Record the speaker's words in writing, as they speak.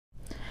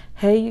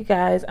Hey you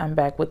guys, I'm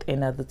back with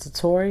another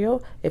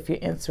tutorial. If you're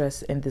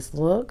interested in this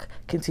look,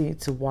 continue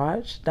to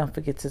watch. Don't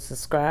forget to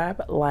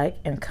subscribe, like,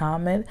 and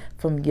comment.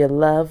 From your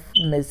love,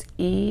 Mizz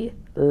E.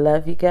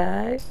 Love you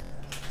guys.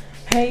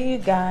 Hey you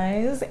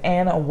guys,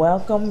 and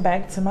welcome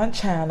back to my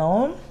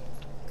channel.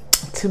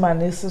 To my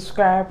new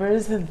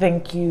subscribers,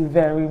 thank you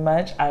very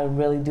much. I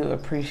really do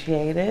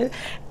appreciate it.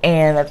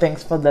 And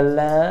thanks for the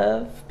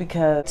love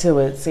because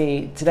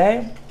see,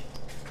 today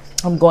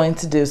I'm going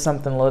to do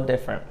something a little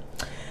different.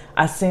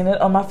 I seen it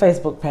on my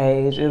Facebook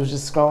page. It was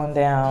just scrolling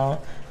down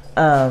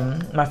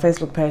my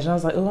Facebook page, and I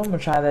was like, "Oh, I'm gonna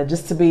try that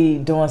just to be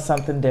doing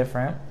something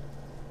different."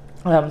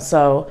 Let's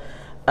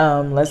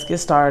get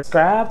started.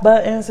 Subscribe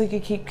button so you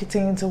can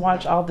continue to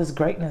watch all this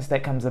greatness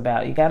that comes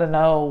about. You gotta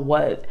know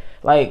what,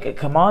 like,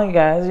 come on, you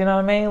guys. You know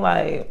what I mean?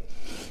 Like,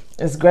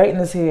 it's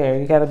greatness here.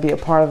 You gotta be a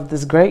part of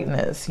this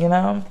greatness, you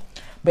know.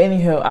 But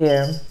anywho,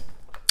 here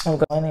I'm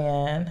going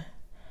in.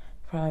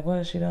 Probably like, what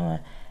is she doing?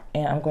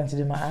 And I'm going to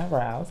do my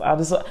eyebrows.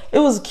 It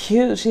was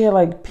cute. She had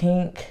like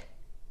pink.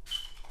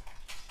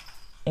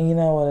 And you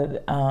know what?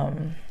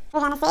 We're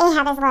gonna see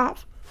how this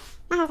looks.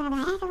 My husband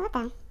will be like, what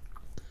the?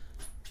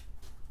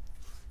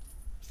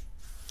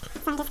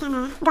 So I'm just kind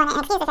of going in.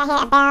 Excuse if I hear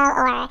a bell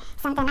or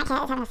something. My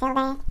cat is having a field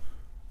day.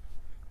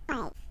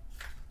 Like,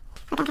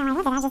 but I'm kind of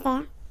like, what did I just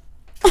do?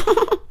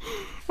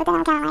 But then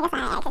I'm kind of like, it's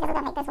alright, because we're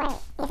gonna make this work.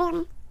 You feel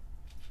me?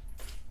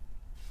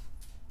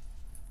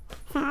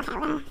 So, okay, we're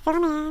gonna fill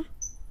them in.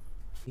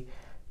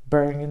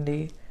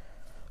 Burgundy.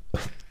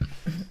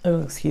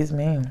 Oh, excuse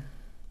me.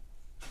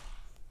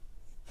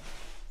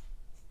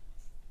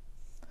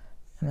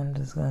 And I'm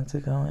just going to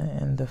go in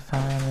and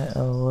define it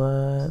a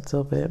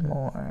little bit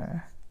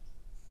more.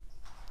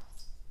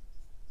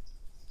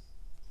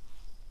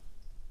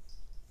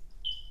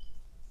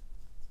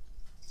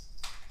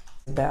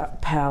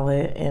 That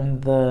palette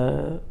in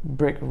the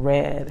brick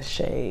red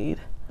shade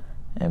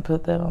and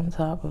put that on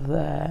top of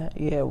that.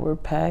 Yeah, we're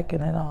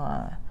packing it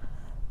on.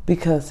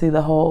 Because see,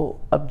 the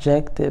whole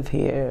objective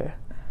here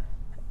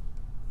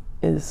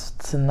is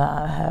to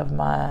not have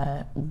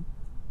my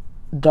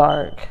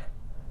dark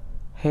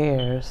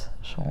hairs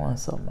showing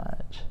so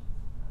much.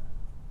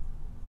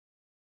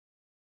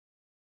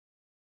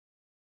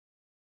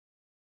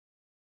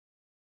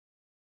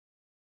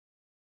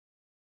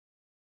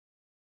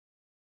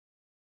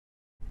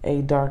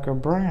 A darker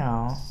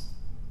brown,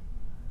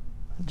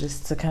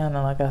 just to kind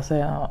of, like I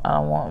said, I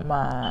don't want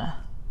my,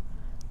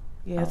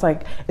 yeah, it's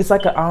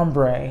like an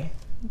ombre.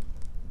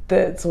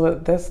 That's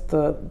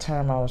the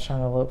term I was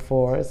trying to look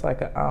for. It's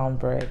like an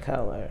ombre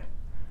color.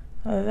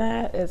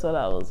 That is what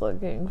I was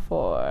looking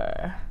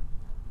for.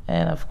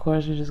 And of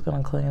course, you're just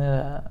gonna clean it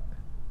up.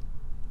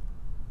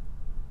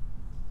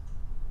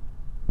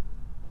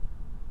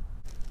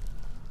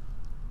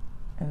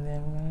 And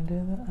then we're gonna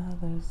do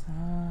the other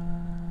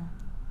side.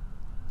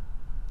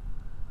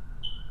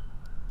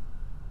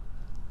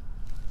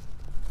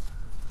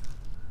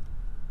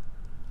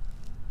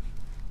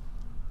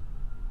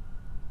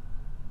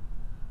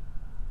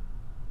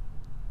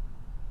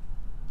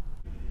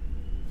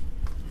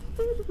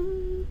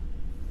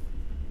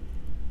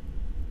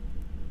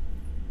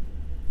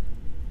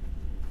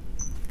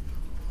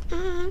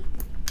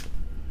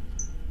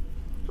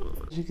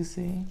 As you can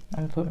see,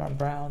 I'm gonna put my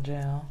brow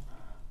gel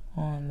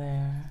on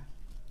there.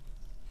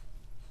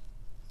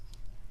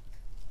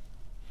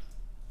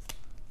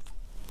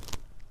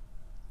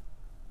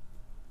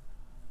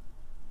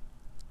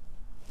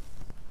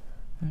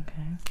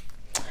 Okay.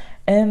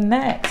 And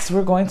next,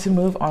 we're going to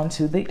move on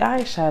to the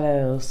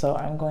eyeshadow. So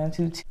I'm going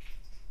to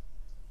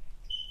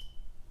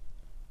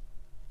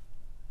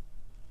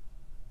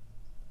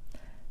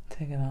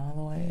take it all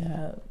the way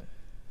up.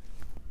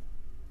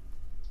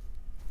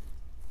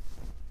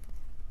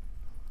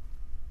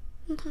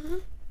 Okay.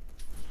 Is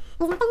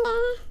nothing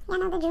there? Y'all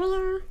know the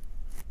drill.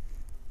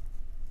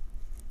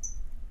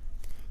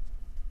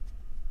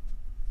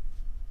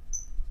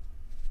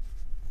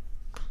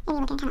 Maybe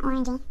looking kind of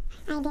orangey.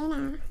 I do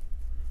know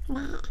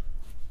that.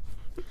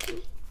 Okay.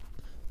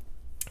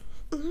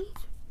 And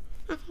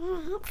after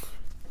that,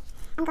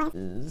 I'm going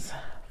to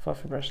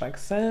fluffy brush like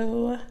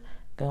so.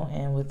 Go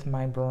in with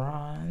my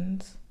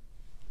bronze.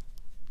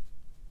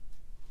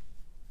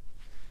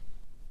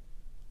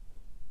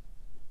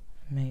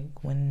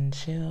 Make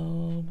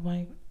windshield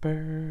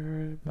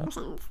wiper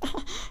motions.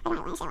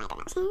 Windshield wiper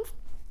motions.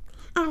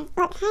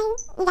 Look, hey,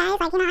 you guys,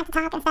 like, you know, I have to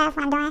talk and stuff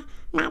when I'm doing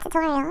my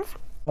tutorials.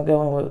 I'm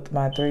going with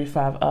my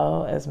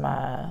 350 as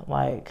my,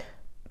 like,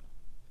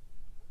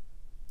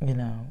 you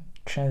know,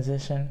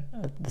 transition,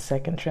 the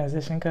second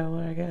transition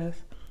color, I guess.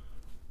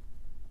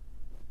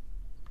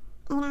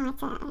 You know,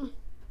 it's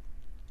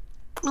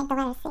make the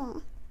letter C.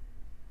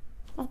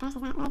 This brush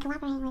is not really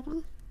cooperating with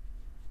me.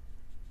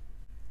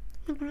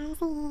 Make the letter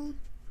C.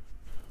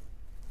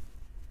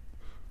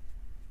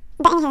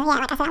 But anywho, yeah,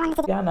 like I said, I wanted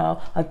to do, y'all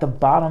know, like the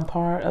bottom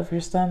part of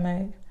your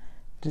stomach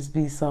just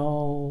be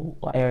so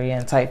like, area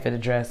and tight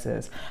fitted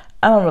dresses.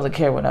 I don't really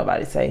care what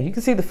nobody say. You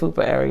can see the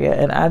fupa area,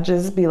 and I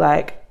just be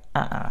like,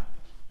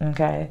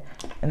 okay?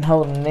 And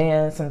holding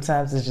in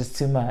sometimes is just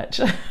too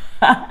much.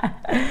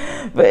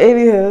 But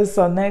anywho,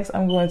 so next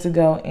I'm going to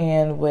go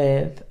in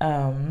with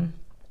a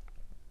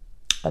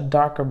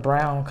darker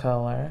brown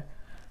color.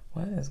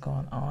 What is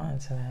going on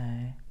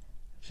today?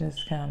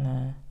 Just kind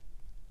of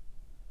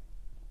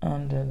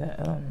under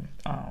the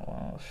oh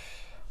well,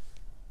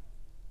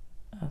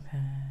 okay.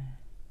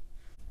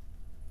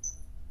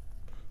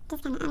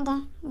 Just kind of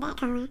under that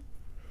color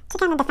to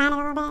kind of define it a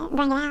little bit,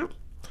 bring it out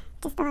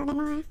just a little bit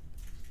more.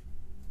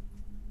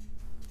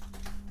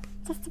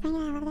 Just to bring it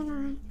out a little bit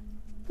more.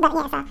 But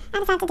yeah, so I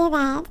decided to do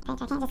that. I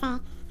can't just say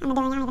I'm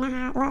gonna do it. I don't even know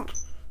how it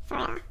looks for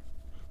real.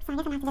 So I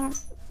guess I'm gonna have to do it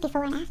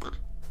before and after.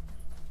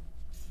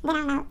 Then I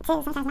don't know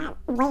too. Sometimes my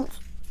weight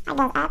like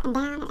goes up and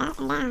down and up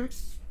and down,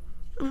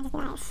 and I just be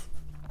like,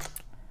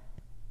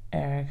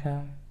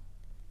 Erica.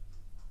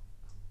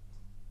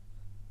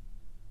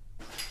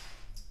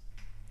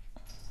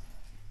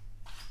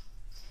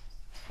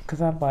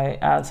 Cause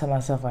I'll tell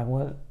myself like,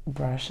 what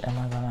brush am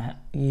I gonna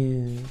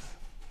use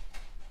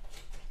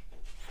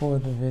for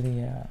the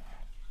video?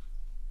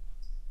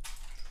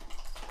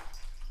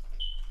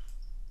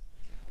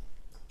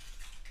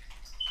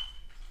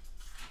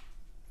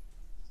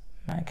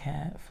 My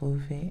cat,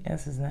 Floofy,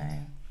 that's his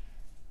name.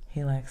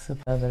 He likes it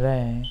the other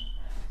day.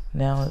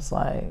 Now it's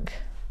like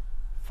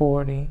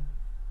 40.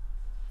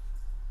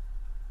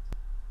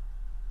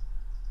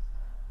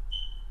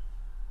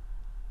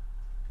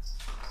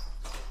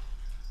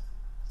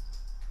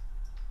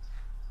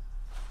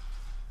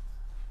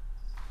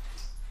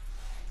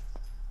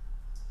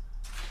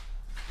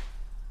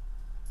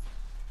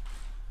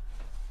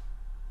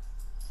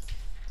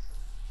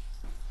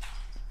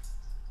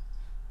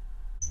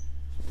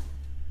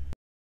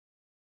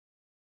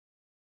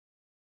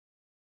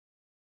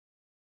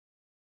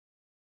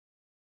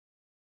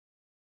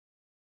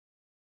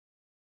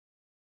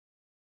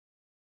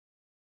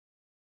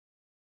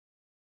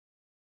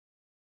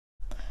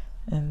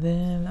 And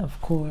then, of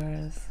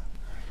course,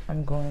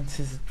 I'm going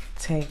to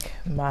take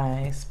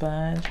my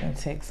sponge and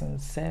take some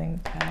setting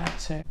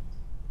powder.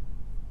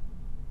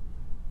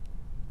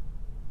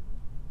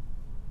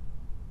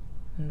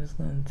 I'm just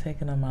going to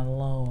take it on my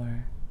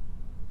lower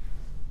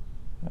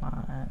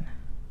line.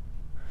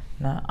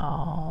 Not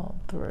all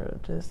through,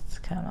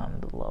 just kind of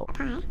on the lower.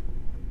 okay,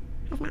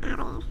 that's my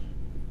eyelid.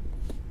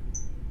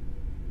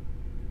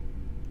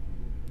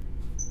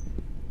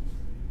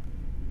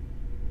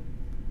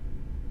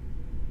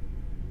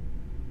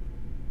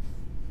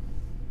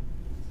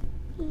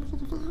 If you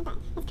can see it, but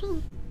it's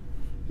pretty. Okay.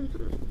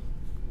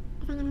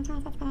 If I got no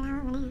choice but to put it all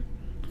over now.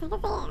 Because I can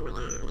see it, oh my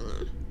god,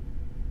 man.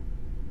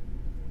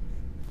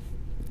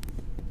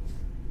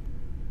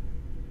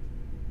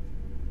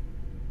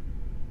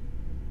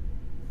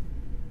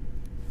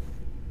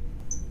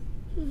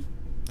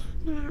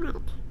 Alright.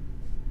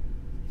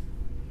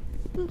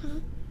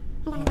 Okay.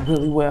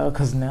 Really well,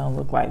 because now it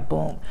look like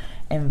boom.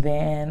 And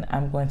then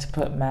I'm going to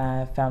put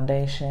my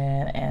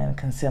foundation and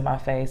conceal my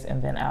face,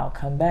 and then I'll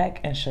come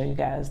back and show you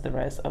guys the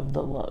rest of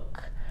the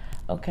look.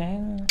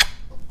 Okay,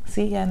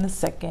 see ya in a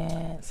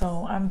second.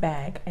 So I'm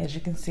back. As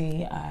you can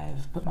see,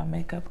 I've put my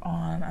makeup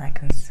on. I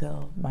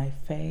concealed my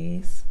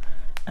face.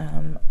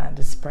 I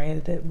just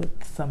sprayed it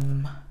with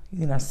some,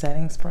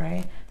 setting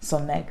spray. So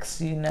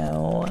next,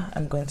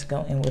 I'm going to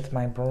go in with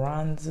my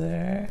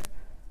bronzer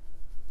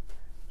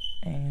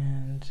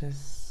and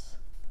just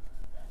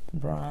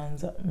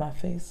bronze up my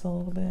face a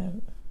little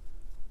bit.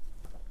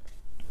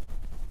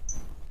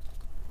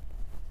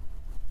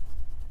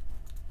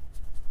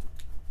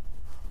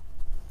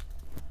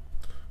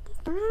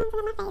 I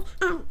was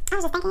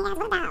just thinking, guys,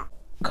 what about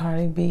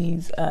Cardi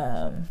B's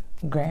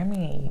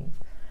Grammy?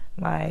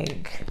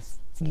 Like,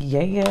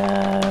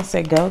 yeah,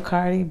 say go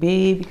Cardi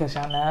B, because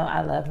y'all know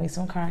I love me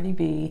some Cardi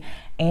B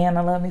and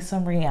I love me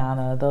some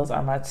Rihanna. Those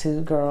are my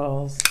two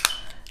girls.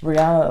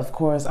 Rihanna, of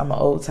course, I'm an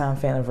old time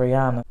fan of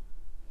Rihanna.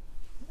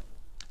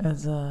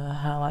 As a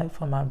highlight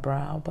for my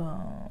brow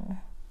bone,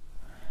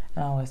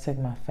 I always take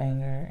my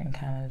finger and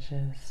kind of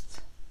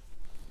just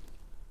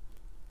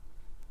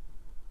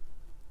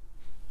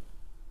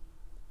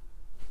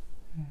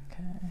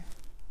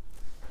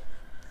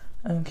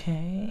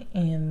okay,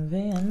 and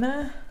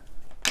then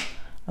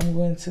I'm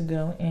going to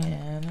go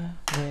in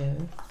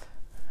with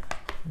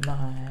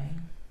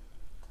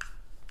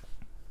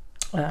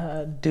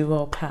my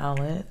Duo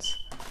palette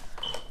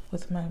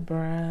with my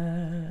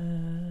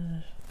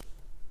brush.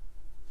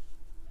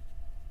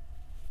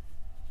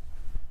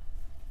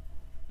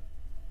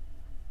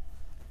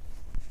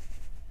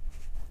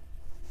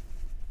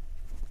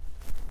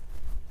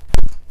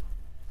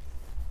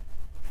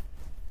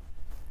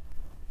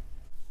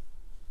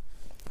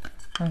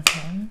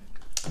 Okay,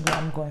 but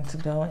I'm going to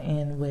go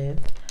in with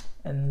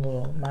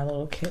my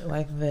little kit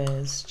like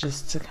this,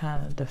 just to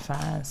kind of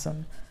define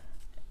some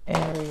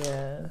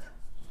areas.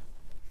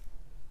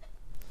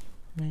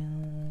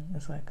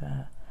 It's like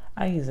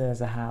I use it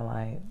as a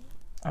highlight.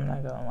 I'm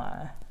not gonna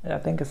lie. I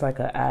think it's like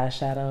an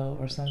eyeshadow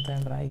or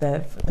something, but I use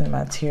that in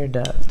my tear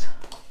duct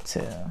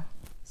too.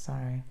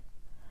 Sorry.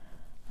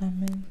 I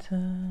meant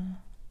to.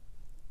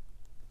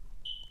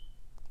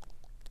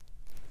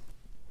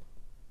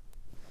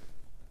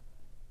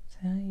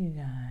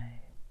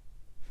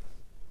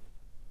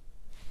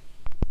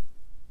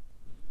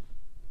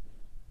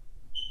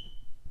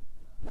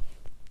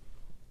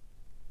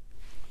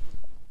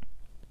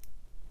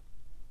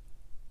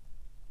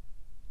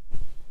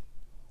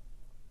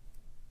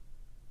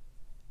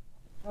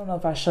 don't know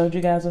if I showed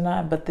you guys or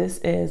not, but this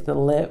is the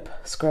lip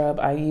scrub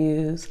I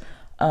use.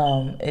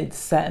 It's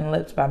Satin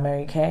Lips by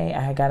Mary Kay.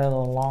 I got it a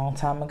long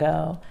time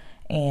ago.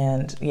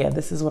 And yeah,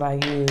 this is what I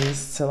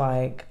use to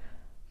like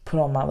put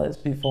on my lips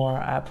before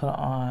I put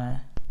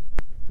on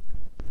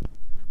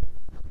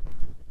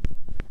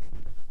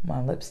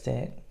my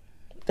lipstick.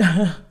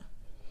 Look,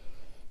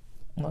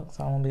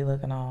 so I'm gonna be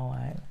looking all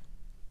like,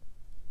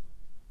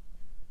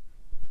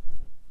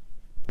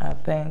 I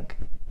think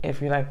if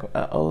you're like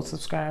an old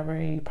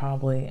subscriber, you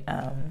probably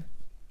have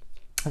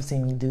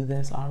seen me do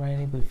this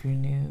already, but if you're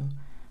new,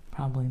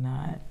 probably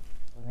not.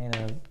 I need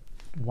to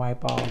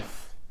wipe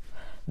off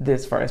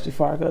this first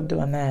before I go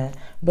doing that.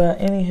 But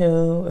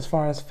anywho, as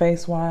far as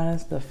face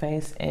wise, the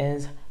face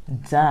is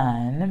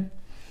done.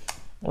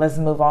 Let's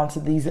move on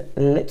to these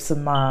lips of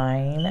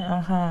mine.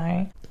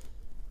 Okay.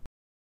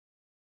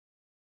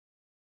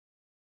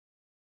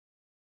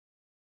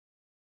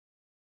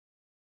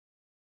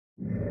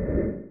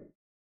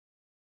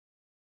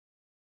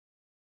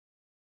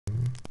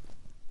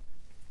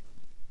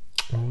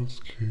 Oh, it's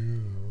cute.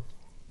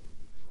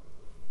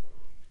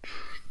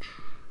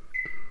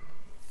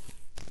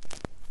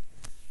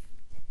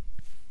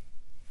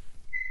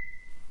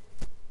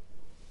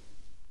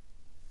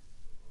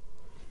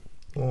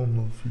 I don't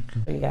know if you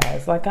can. You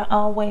guys, like I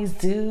always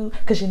do,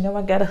 because you know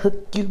I gotta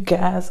hook you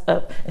guys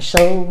up and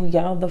show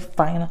y'all the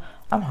final.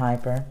 I'm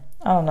hyper.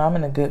 I don't know, I'm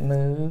in a good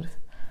mood.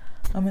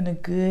 I'm in a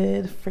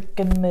good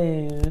freaking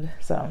mood.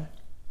 So,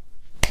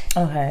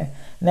 okay,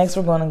 next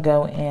we're gonna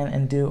go in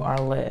and do our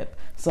lip.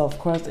 So of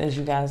course, as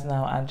you guys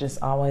know, I just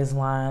always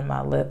line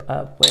my lip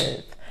up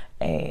with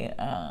a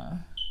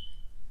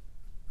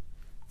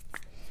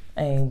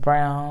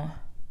brown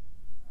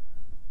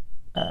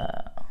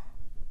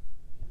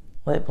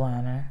lip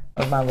liner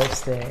of my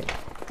lipstick.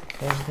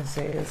 As you can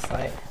see, it's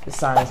like the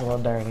side is a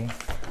little dirty,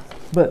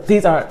 but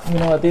these are, you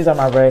know what, these are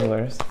my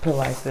regulars. Put it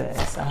like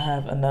this. I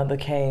have another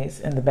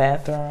case in the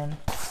bathroom.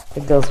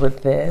 It goes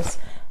with this,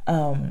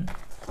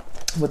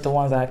 with the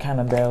ones I kind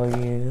of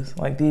barely use.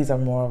 Like these are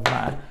more of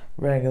my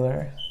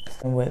regular.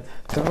 And with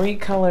 3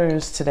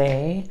 colors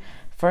today.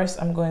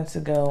 First, I'm going to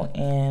go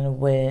in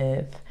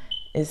with,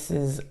 this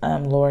is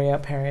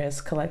L'Oreal Paris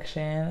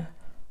collection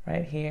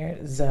right here,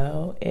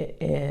 Zoe. It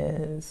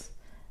is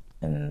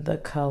in the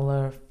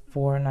color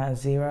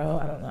 490.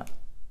 I don't know.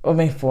 I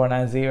mean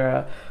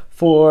 490,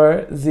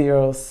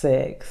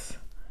 406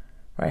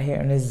 right here,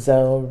 and it's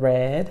Zoe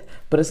red,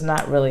 but it's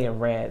not really a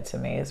red to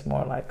me. It's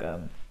more like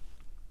a,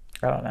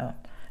 I don't know.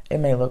 It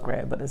may look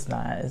red, but it's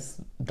not. It's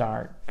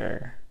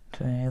darker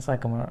to me. It's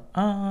like a more,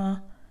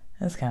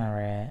 it's kind of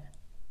red.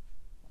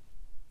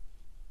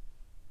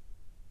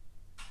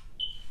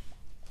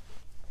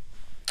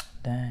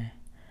 Dang.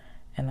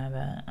 And I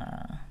don't,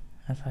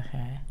 that's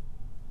okay.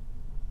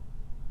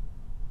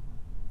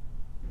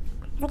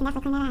 We can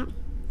definitely clean that up.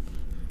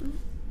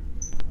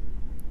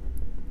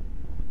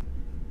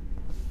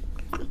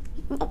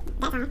 That's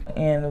all.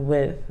 And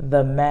with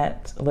the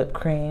matte lip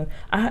cream,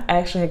 I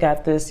actually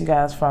got this, you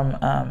guys, from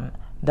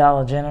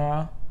Dollar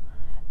General.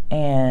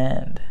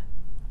 And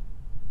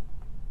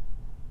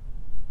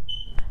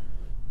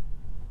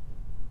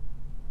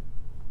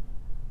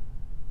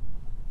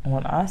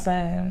when I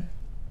say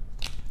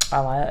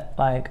I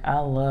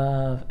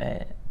love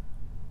it.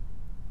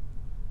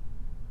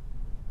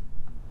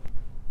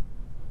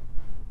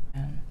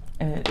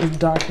 And it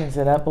darkens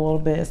it up a little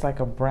bit. It's like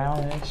a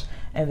brownish.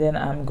 And then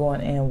I'm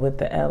going in with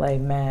the LA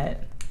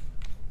matte.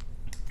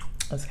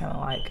 It's kind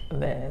of like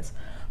this.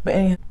 But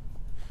anyhow.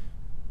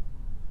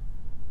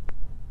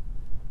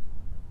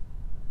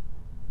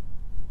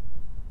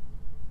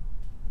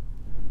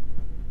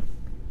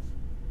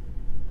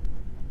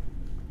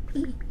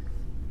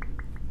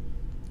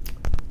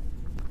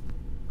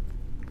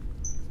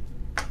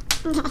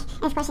 Okay,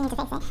 and of course you need to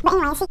fix it. But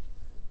anyway, she...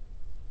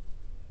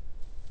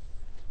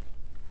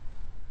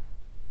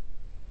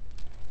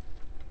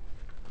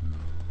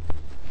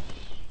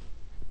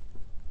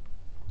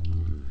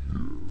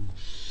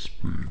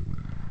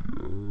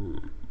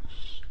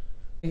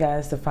 You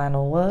guys, the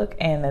final look,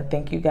 and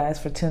thank you guys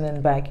for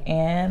tuning back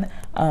in.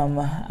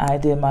 I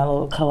did my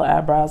little color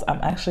eyebrows.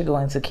 I'm actually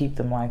going to keep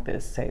them like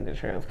this, to tell you the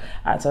truth.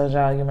 I told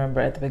y'all, you remember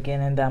at the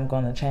beginning that I'm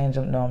going to change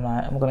them. No, I'm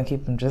not. I'm going to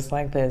keep them just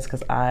like this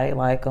because I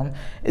like them.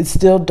 It's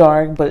still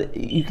dark, but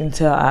you can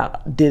tell I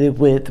did it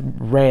with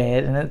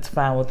red, and it's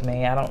fine with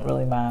me. I don't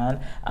really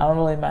mind. I don't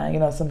really mind. You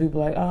know, some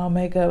people are like, oh,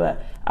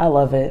 makeup. I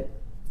love it.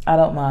 I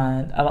don't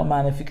mind. I don't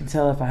mind if you can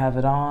tell if I have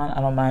it on.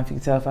 I don't mind if you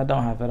can tell if I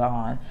don't have it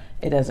on.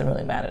 It doesn't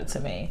really matter to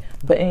me.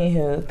 But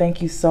anywho,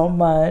 thank you so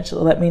much.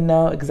 Let me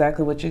know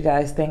exactly what you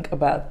guys think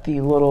about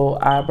the little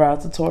eyebrow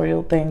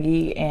tutorial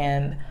thingy.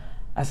 And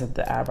I said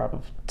the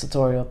eyebrow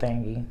tutorial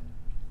thingy.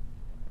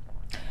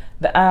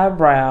 The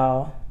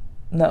eyebrow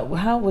no,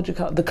 how would you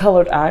call it? The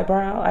colored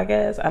eyebrow, I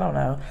guess. I don't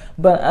know.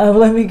 But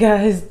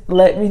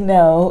let me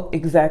know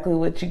exactly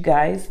what you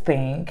guys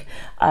think.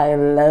 I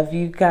love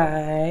you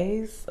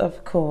guys,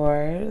 of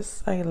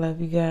course. I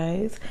love you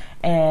guys.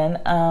 And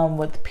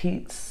with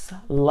peace,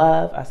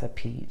 love, I said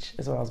peach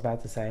is what I was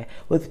about to say.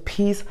 With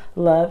peace,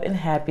 love, and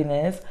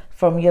happiness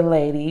from your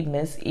lady,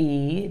 Mizz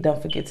E.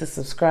 Don't forget to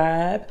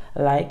subscribe,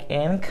 like,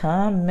 and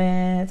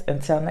comment.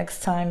 Until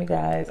next time, you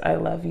guys, I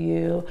love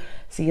you.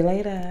 See you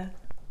later.